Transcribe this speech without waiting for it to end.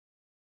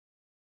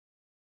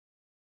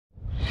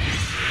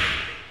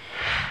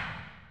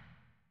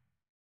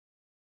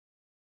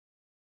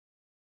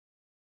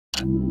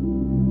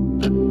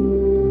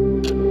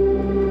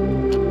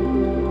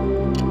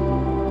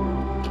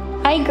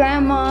Hi,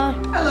 Grandma.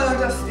 Hello,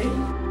 Dusty.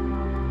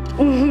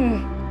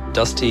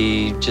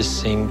 Dusty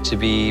just seemed to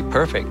be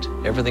perfect.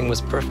 Everything was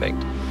perfect.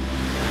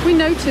 We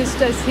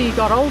noticed as he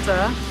got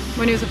older,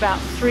 when he was about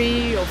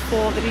 3 or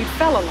 4, that he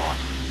fell a lot.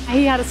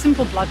 He had a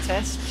simple blood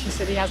test. She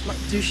said he has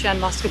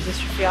Duchenne muscular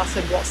dystrophy. I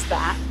said, what's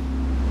that?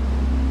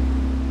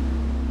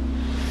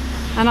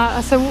 And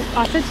I said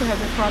to her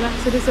before I left,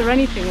 I said, is there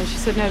anything? And she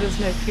said, no, there's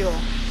no cure.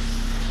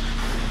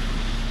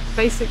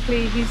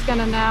 Basically, he's going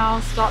to now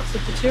start to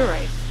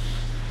deteriorate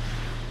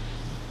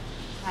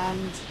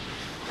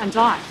and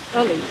die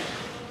early.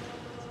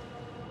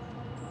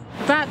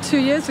 About 2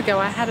 years ago,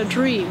 I had a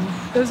dream.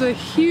 There was a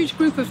huge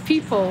group of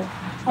people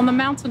on the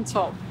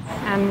mountaintop,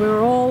 and we were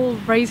all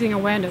raising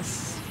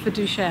awareness for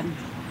Duchenne.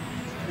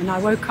 And I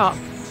woke up,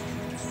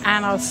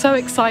 and I was so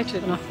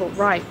excited, and I thought,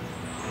 right,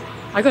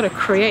 I got to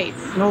create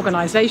an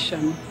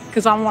organization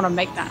because I want to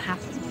make that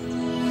happen.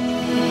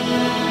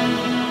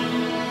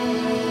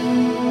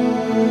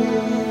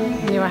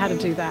 I knew I had to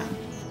do that.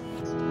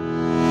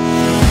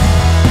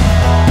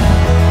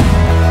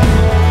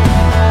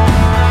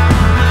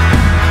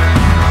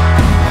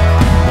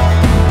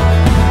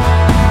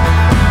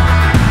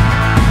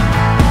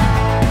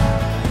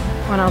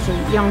 When I was a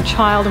young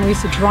child and we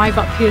used to drive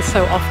up here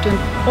so often,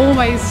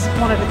 always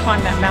wanted to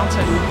climb that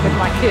mountain with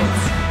my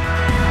kids.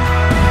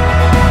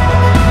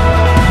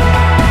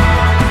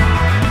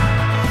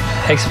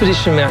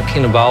 Expedition Mount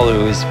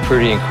Kinabalu is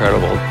pretty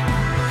incredible.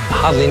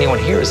 Hardly anyone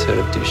here has heard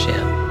of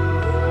Duchenne.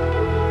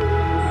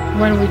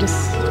 When we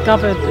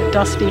discovered that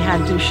Dusty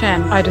had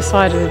Duchenne, I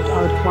decided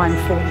I would climb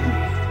for him.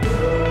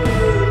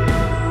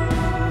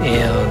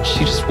 And she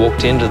just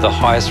walked into the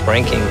highest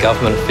ranking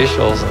government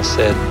officials and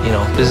said, you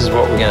know, this is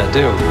what we're going to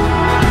do.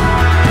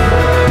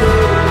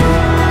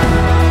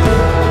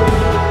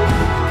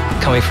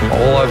 Coming from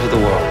all over the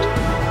world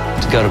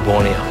to go to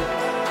Borneo.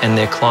 And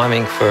they're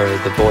climbing for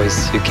the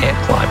boys who can't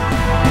climb.